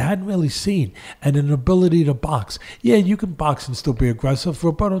I hadn't really seen, and an ability to box. Yeah, you can box and still be aggressive.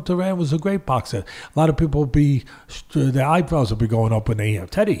 Roberto Duran was a great boxer. A lot of people their eyebrows will be going up when they hear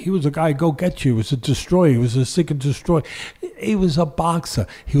Teddy. He was a guy, go get you. He was a destroyer. He was a seek and destroy. He was a boxer.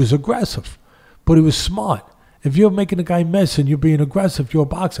 He was aggressive, but he was smart. If you're making a guy miss and you're being aggressive, you're a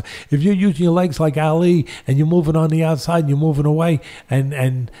boxer. If you're using your legs like Ali and you're moving on the outside and you're moving away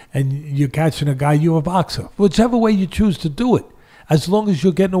and you're catching a guy, you're a boxer. Whichever way you choose to do it. As long as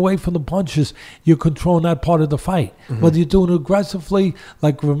you're getting away from the punches, you're controlling that part of the fight. Mm-hmm. Whether you're doing it aggressively,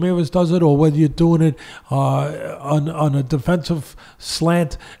 like Ramirez does it, or whether you're doing it on a defensive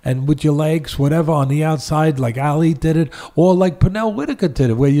slant and with your legs, whatever, on the outside, like Ali did it, or like Pernell Whitaker did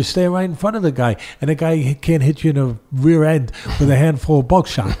it, where you stay right in front of the guy, and the guy can't hit you in the rear end with a handful of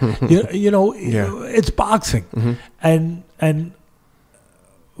buckshot. It's boxing. Mm-hmm. And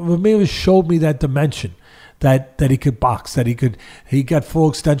Ramirez showed me that dimension. That he could box, that he got full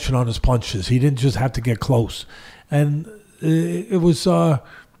extension on his punches. He didn't just have to get close, and it was an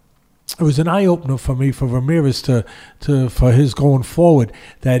eye opener for me, for Ramirez for his going forward,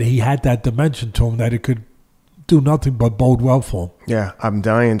 that he had that dimension to him, that it could do nothing but bode well for him. Yeah, I'm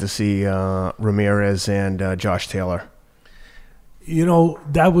dying to see Ramirez and Josh Taylor.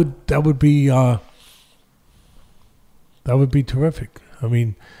 That would be terrific. I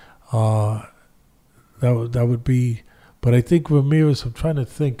mean. That would be, but I think Ramirez. I'm trying to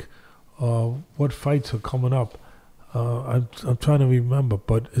think, what fights are coming up. I'm trying to remember,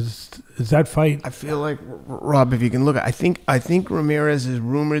 but is that fight? I feel like, Rob, if you can look at, I think Ramirez is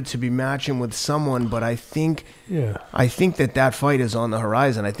rumored to be matching with someone, but I think that fight is on the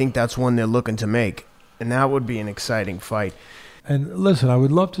horizon. I think that's one they're looking to make, and that would be an exciting fight. And listen, I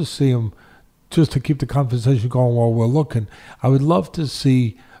would love to see him, just to keep the conversation going while we're looking. I would love to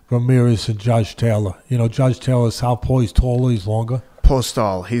see Ramirez and Josh Taylor. Josh Taylor, southpaw, he's taller, he's longer.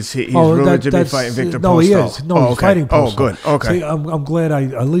 Postol. He's rumored to be fighting Victor Postol. No, he is. No, he's fighting Postol. Oh, good. Okay. See, I'm glad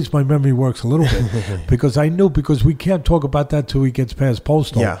at least my memory works a little bit, because we can't talk about that till he gets past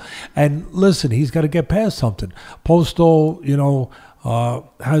Postol. Yeah. And listen, he's got to get past something. Postol,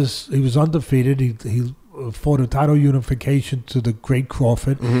 he was undefeated. He fought a title unification to the great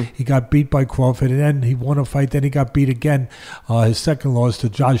Crawford. Mm-hmm. He got beat by Crawford, and then he won a fight. Then he got beat again, his second loss to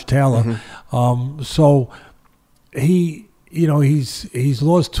Josh Taylor. Mm-hmm. So he's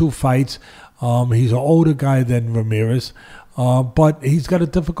lost 2 fights. He's an older guy than Ramirez, but he's got a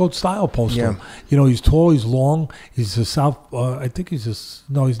difficult style, Postol. Yeah. He's tall, he's long. He's a I think he's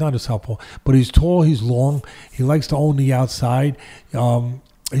not a southpaw, but he's tall, he's long. He likes to own the outside.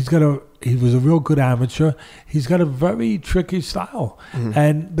 He was a real good amateur. He's got a very tricky style. Mm-hmm.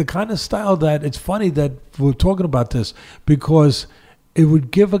 And the kind of style that, it's funny that we're talking about this, because it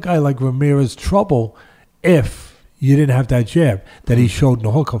would give a guy like Ramirez trouble if you didn't have that jab that he showed in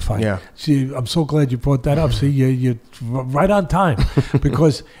the Hooker fight. Yeah. See, I'm so glad you brought that up. See, you're right on time.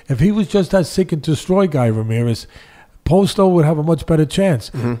 Because if he was just that seek and destroy guy, Ramirez, Postol would have a much better chance.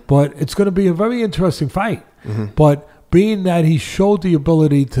 Mm-hmm. But it's going to be a very interesting fight. Mm-hmm. But being that he showed the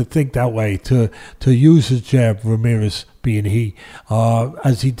ability to think that way, to use his jab, Ramirez being he,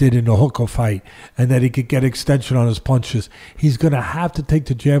 as he did in the Hooker fight, and that he could get extension on his punches, he's going to have to take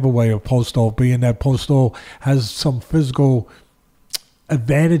the jab away of Postol, being that Postol has some physical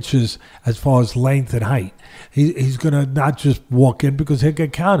advantages as far as length and height. He's going to not just walk in, because he'll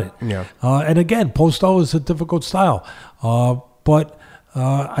get counted. Yeah. And again, Postol is a difficult style. But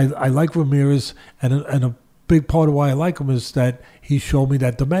I like Ramirez, and a big part of why I like him is that he showed me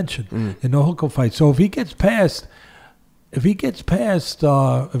that dimension in the Hooker fight. So if Ramirez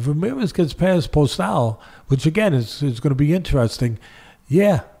gets past Postol, which again is going to be interesting,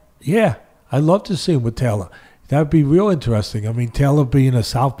 I'd love to see him with Taylor. That'd be real interesting. I mean, Taylor being a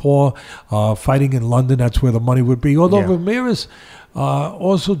southpaw, fighting in London, that's where the money would be. Although Ramirez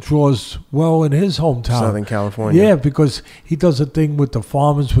also draws well in his hometown. Southern California. Yeah, because he does a thing with the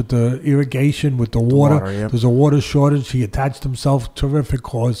farmers, with the irrigation, with the water. Yep. There's a water shortage. He attached himself. Terrific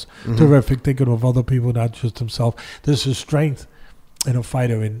cause. Terrific thinking of other people, not just himself. There's a strength in a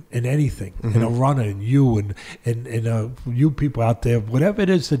fighter in anything, in a runner, in you, and you people out there, whatever it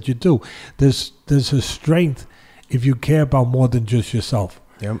is that you do, there's a strength if you care about more than just yourself.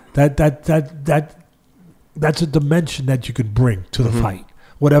 Yep. That's a dimension that you can bring to the fight,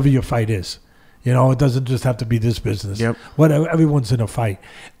 whatever your fight is. You know, it doesn't just have to be this business. Yep. Whatever, everyone's in a fight,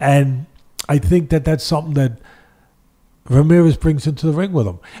 and I think that's something that Ramirez brings into the ring with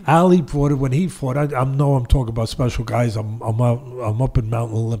him. Ali brought it when he fought. I know I'm talking about special guys. I'm up in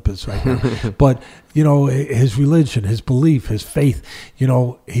Mount Olympus right now. But, you know, his religion, his belief, his faith, you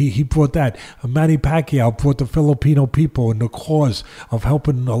know, he brought that. Manny Pacquiao brought the Filipino people and the cause of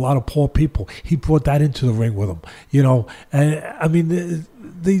helping a lot of poor people. He brought that into the ring with him, you know. And, I mean,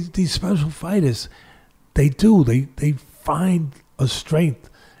 these special fighters, they find a strength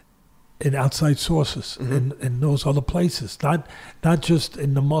in outside sources, in those other places, not just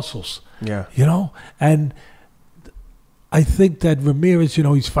in the muscles. Yeah. You know? And I think that Ramirez, you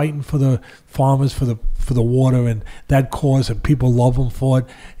know, he's fighting for the farmers, for the water and that cause, and people love him for it.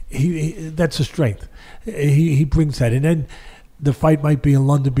 He that's a strength. He brings that. And then the fight might be in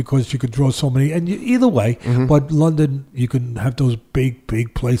London because you could draw so many, and either way, but London, you can have those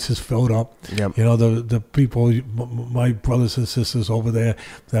big places filled up. Yep. You know, the people, my brothers and sisters over there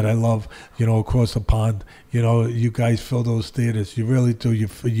that I love, you know, across the pond, you know, you guys fill those theaters. You really do. You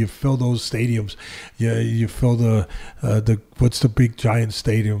fill those stadiums. You fill the what's the big giant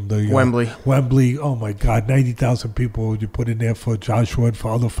stadium? The Wembley. Wembley. Oh my God, 90,000 people you put in there for Joshua and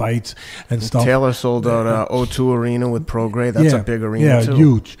for other fights and stuff. Taylor sold out O2 Arena with Prograde. That's a big arena too.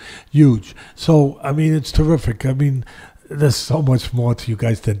 Yeah, huge. So I mean, it's terrific. I mean, there's so much more to you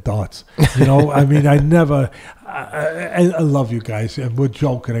guys than darts. You know, I mean, I love you guys, and we're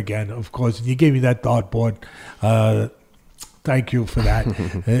joking again, of course. And you gave me that dartboard. Thank you for that.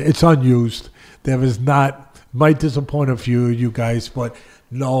 It's unused. There is not. Might disappoint a few of you guys, but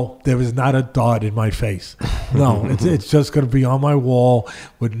no, there is not a dart in my face. No, it's just going to be on my wall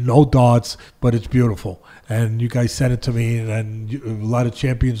with no darts, but it's beautiful. And you guys sent it to me, and a lot of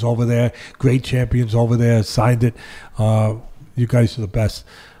champions over there, great champions over there, signed it. You guys are the best.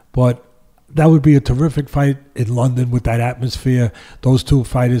 But that would be a terrific fight in London with that atmosphere. Those two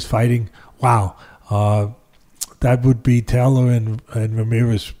fighters fighting. Wow. That would be Taylor and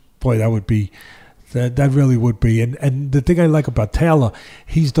Ramirez. Boy, that would be... That really would be. And the thing I like about Taylor,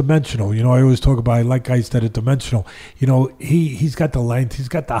 he's dimensional. You know, I always talk about, I like guys that are dimensional. You know, he's got the length, he's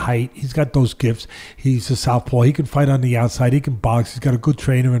got the height, he's got those gifts. He's a southpaw. He can fight on the outside. He can box. He's got a good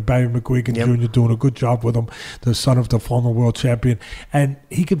trainer in Barry McGuigan Jr. doing a good job with him, the son of the former world champion. And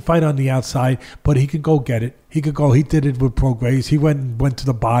he can fight on the outside, but he can go get it. He could go. He did it with Prograis. He went to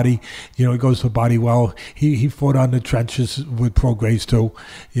the body. You know, he goes to the body well. He fought on the trenches with Prograis too.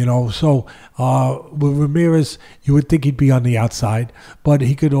 You know, so with Ramirez, you would think he'd be on the outside, but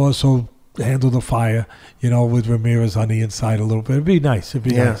he could also handle the fire. You know, with Ramirez on the inside a little bit. It'd be nice. It'd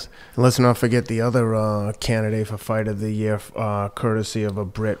be nice. And let's not forget the other candidate for Fight of the Year, courtesy of a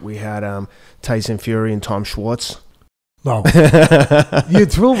Brit. We had Tyson Fury and Tom Schwartz. No, you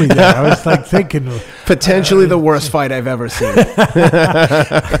threw me there. I was like thinking potentially the worst fight I've ever seen.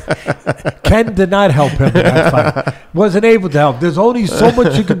 Ken did not help him in that fight. Wasn't able to help. There's only so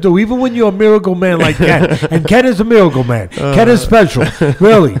much you can do, even when you're a miracle man like Ken. And Ken is a miracle man. Ken is special,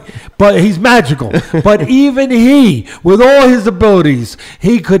 really. But he's magical. But even he, with all his abilities,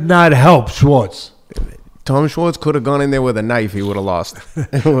 he could not help Schwartz. Tom Schwartz could have gone in there with a knife. He would have lost.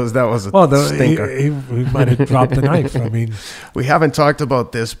 That was a stinker. He might have dropped the knife. I mean, we haven't talked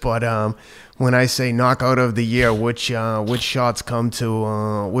about this, but when I say knockout of the year, which fights come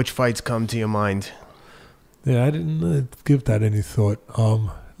to your mind? Yeah, I didn't give that any thought.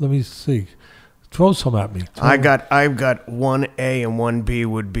 Let me see. Throw some at me. I've got 1A and 1B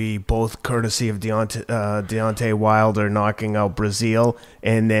would be both courtesy of Deontay Wilder knocking out Brazil,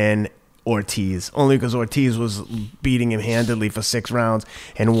 and then Ortiz, only because Ortiz was beating him handedly for 6 rounds,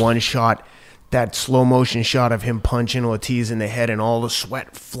 and one shot, that slow motion shot of him punching Ortiz in the head and all the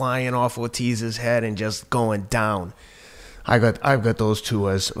sweat flying off Ortiz's head and just going down. I've got those two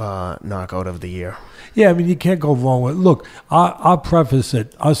as knockout of the year. Yeah, I mean, you can't go wrong with it. Look, I'll preface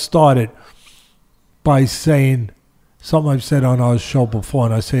it. I'll start it by saying something I've said on our show before,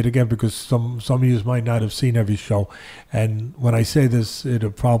 and I say it again because some of you might not have seen every show. And when I say this,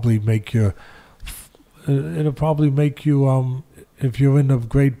 it'll probably make you, if you're in a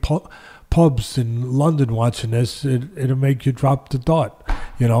great pubs in London watching this, it'll make you drop the dart,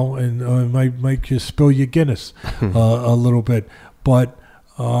 and it might make you spill your Guinness a little bit. But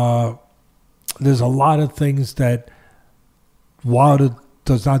there's a lot of things that Wilder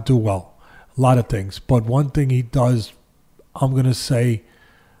does not do well. A lot of things. But one thing he does, I'm going to say,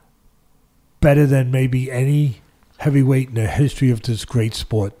 better than maybe any heavyweight in the history of this great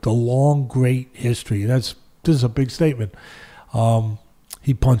sport. The long, great history. This is a big statement.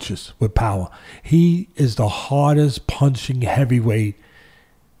 He punches with power. He is the hardest punching heavyweight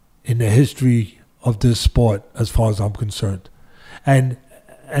in the history of this sport, as far as I'm concerned. And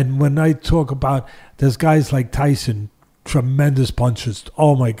when I talk about, there's guys like Tyson, tremendous punches.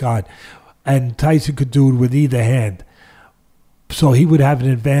 Oh my God! And Tyson could do it with either hand, so he would have an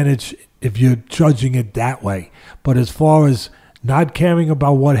advantage if you're judging it that way. But as far as not caring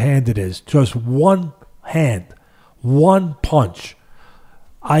about what hand it is, just one hand, one punch,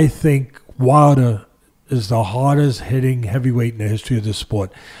 I think Wilder is the hardest hitting heavyweight in the history of the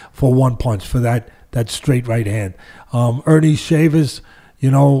sport for one punch, for that straight right hand. Ernie Shavers,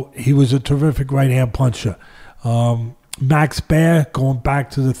 he was a terrific right hand puncher. Max Baer, going back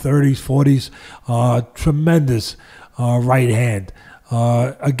to the 30s, 40s, tremendous right hand.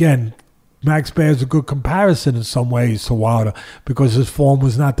 Again, Max Baer is a good comparison in some ways to Wilder because his form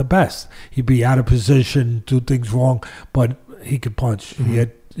was not the best. He'd be out of position, do things wrong, but he could punch. Mm-hmm.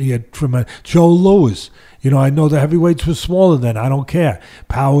 He had tremendous. Joe Louis, I know the heavyweights were smaller then. I don't care.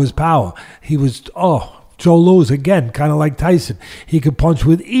 Power is power. He was, Joe Louis, again, kind of like Tyson. He could punch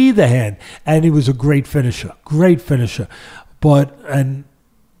with either hand, and he was a great finisher. But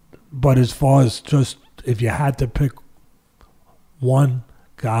as far as just, if you had to pick one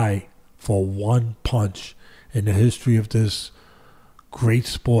guy for one punch in the history of this great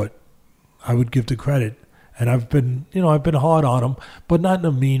sport, I would give the credit. And I've been hard on him, but not in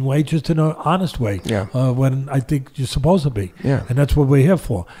a mean way, just in an honest way. Yeah. When I think you're supposed to be. Yeah. And that's what we're here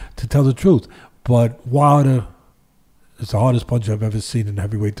for, to tell the truth. But Wilder is the hardest puncher I've ever seen in the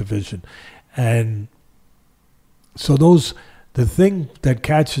heavyweight division. And so the thing that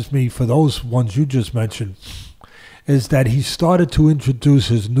catches me for those ones you just mentioned is that he started to introduce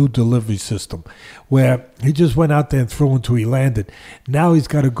his new delivery system, where he just went out there and threw until he landed. Now he's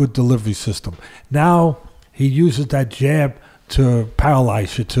got a good delivery system. Now he uses that jab to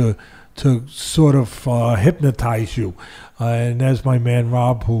paralyze you, to sort of hypnotize you. And there's my man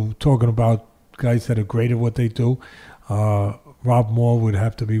Rob, who, talking about guys that are great at what they do, Rob Moore would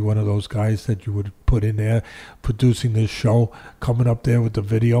have to be one of those guys that you would put in there producing this show, coming up there with the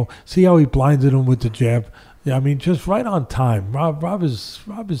video. See how he blinded him with the jab? Yeah, I mean, just right on time. Rob is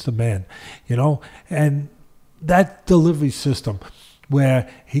the man, and that delivery system where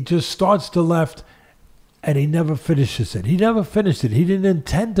he just starts the left and he never finishes it. He never finished it. He didn't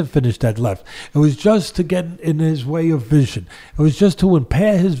intend to finish that left. It was just to get in his way of vision. It was just to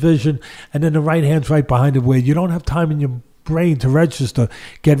impair his vision, and then the right hand's right behind it where you don't have time in your brain to register,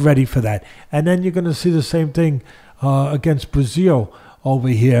 get ready for that. And then you're going to see the same thing against Brazil over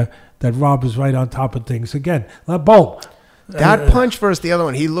here, that Rob is right on top of things again. Boom. That punch versus the other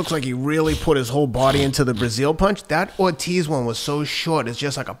one, he looks like he really put his whole body into the Brazil punch. That Ortiz one was so short. It's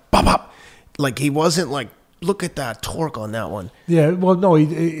just like a pop up. Like, he wasn't like, look at that torque on that one. Yeah, well, no,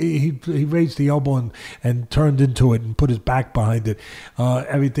 he raised the elbow and turned into it and put his back behind it,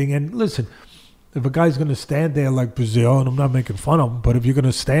 everything. And listen, if a guy's going to stand there like Brazil, and I'm not making fun of him, but if you're going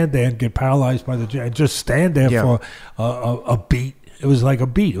to stand there and get paralyzed by the jab, and just stand there for a beat, it was like a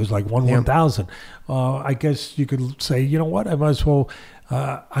beat. It was like 1/1000. I guess you could say, you know what? I might as well.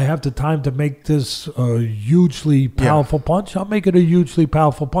 I have the time to make this a hugely powerful punch. I'll make it a hugely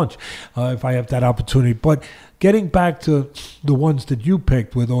powerful punch if I have that opportunity. But getting back to the ones that you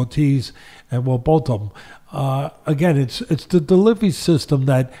picked with Ortiz and both of them, again, it's the delivery system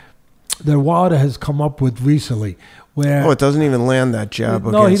that Wilder has come up with recently. Where it doesn't even land that jab.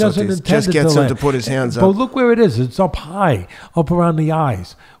 No, he doesn't Ortiz. intend Just it gets to him land. to put his hands up. But look where it is. It's up high, up around the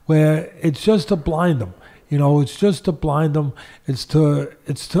eyes, where it's just to blind them. It's just to blind them. It's to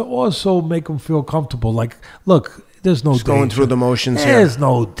also make them feel comfortable. Like, look, there's no just danger. Going through the motions here. There's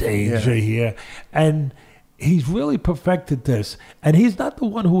no danger here. And he's really perfected this. And he's not the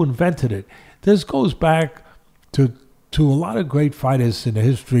one who invented it. This goes back to a lot of great fighters in the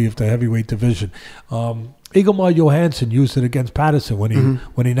history of the heavyweight division. Ingemar Johansson used it against Patterson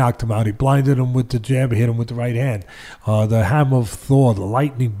when he knocked him out. He blinded him with the jab, hit him with the right hand. The hammer of Thor, the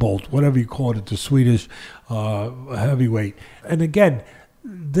lightning bolt, whatever you call it, the Swedish heavyweight. And again,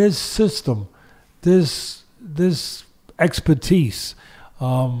 this system, this expertise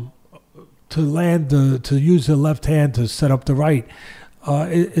to use the left hand to set up the right,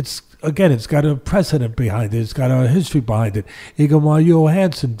 it's again, it's got a precedent behind it. It's got a history behind it. Ingemar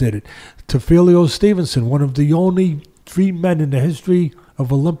Johansson did it. Tefilio Stevenson, one of the only 3 men in the history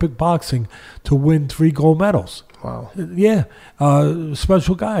of Olympic boxing to win 3 gold medals. Wow. Yeah,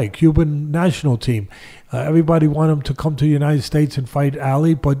 special guy, Cuban national team. Everybody wanted him to come to the United States and fight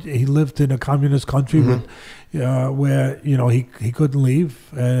Ali, but he lived in a communist country with, where he couldn't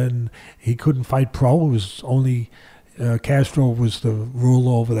leave and he couldn't fight pro. It was only Castro was the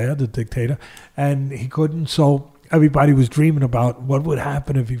ruler over there, the dictator, and he couldn't. So everybody was dreaming about what would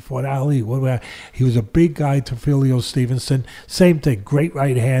happen if he fought Ali. He was a big guy, Tefilio Stevenson. Same thing, great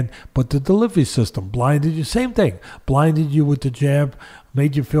right hand, but the delivery system blinded you. Same thing, blinded you with the jab,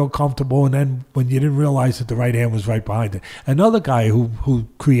 made you feel comfortable, and then when you didn't realize that the right hand was right behind it. Another guy who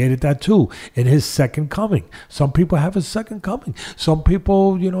created that too in his second coming. Some people have a second coming. Some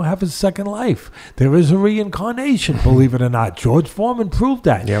people, have a second life. There is a reincarnation, believe it or not. George Foreman proved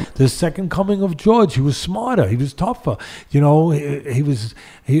that. Yep. The second coming of George, he was smarter. He was tougher. He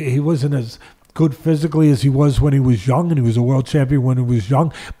wasn't as good physically as he was when he was young, and he was a world champion when he was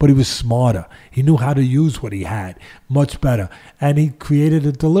young, but he was smarter. He knew how to use what he had much better. And he created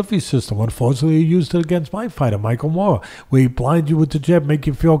a delivery system. Unfortunately, he used it against my fighter, Michael Moore, where he blind you with the jab, make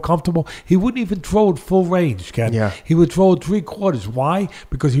you feel comfortable. He wouldn't even throw it full range, Ken. Yeah. He would throw it 3/4. Why?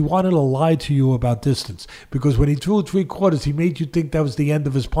 Because he wanted to lie to you about distance. Because when he threw it 3/4, he made you think that was the end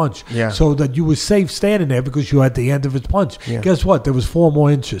of his punch. Yeah. So that you were safe standing there because you had the end of his punch. Yeah. Guess what? There was 4 more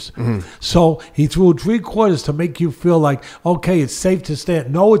inches. So he threw 3/4 to make you feel like, okay, it's safe to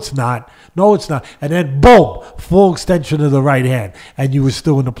stand. No, it's not. No, it's not. And then, boom, full extension of the right hand. And you were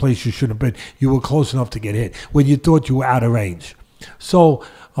still in the place you shouldn't have been. You were close enough to get hit when you thought you were out of range. So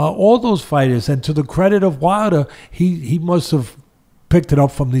all those fighters, and to the credit of Wilder, he must have picked it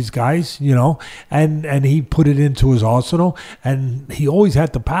up from these guys, and he put it into his arsenal. And he always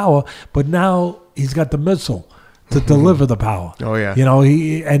had the power, but now he's got the missile to deliver the power. Oh, yeah.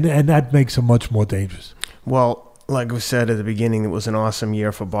 And that makes him much more dangerous. Well, like we said at the beginning, it was an awesome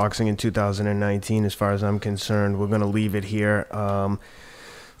year for boxing in 2019 as far as I'm concerned. We're going to leave it here.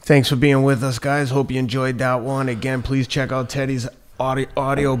 Thanks for being with us, guys. Hope you enjoyed that one. Again, please check out Teddy's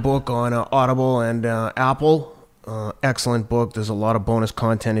audio book on Audible and Apple. Excellent book. There's a lot of bonus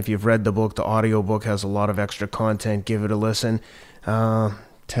content. If you've read the book, the audio book has a lot of extra content. Give it a listen.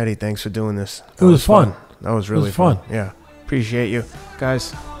 Teddy, thanks for doing this. It was fun. That was really fun. Yeah. Appreciate you.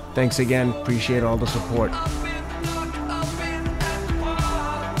 Guys, thanks again. Appreciate all the support.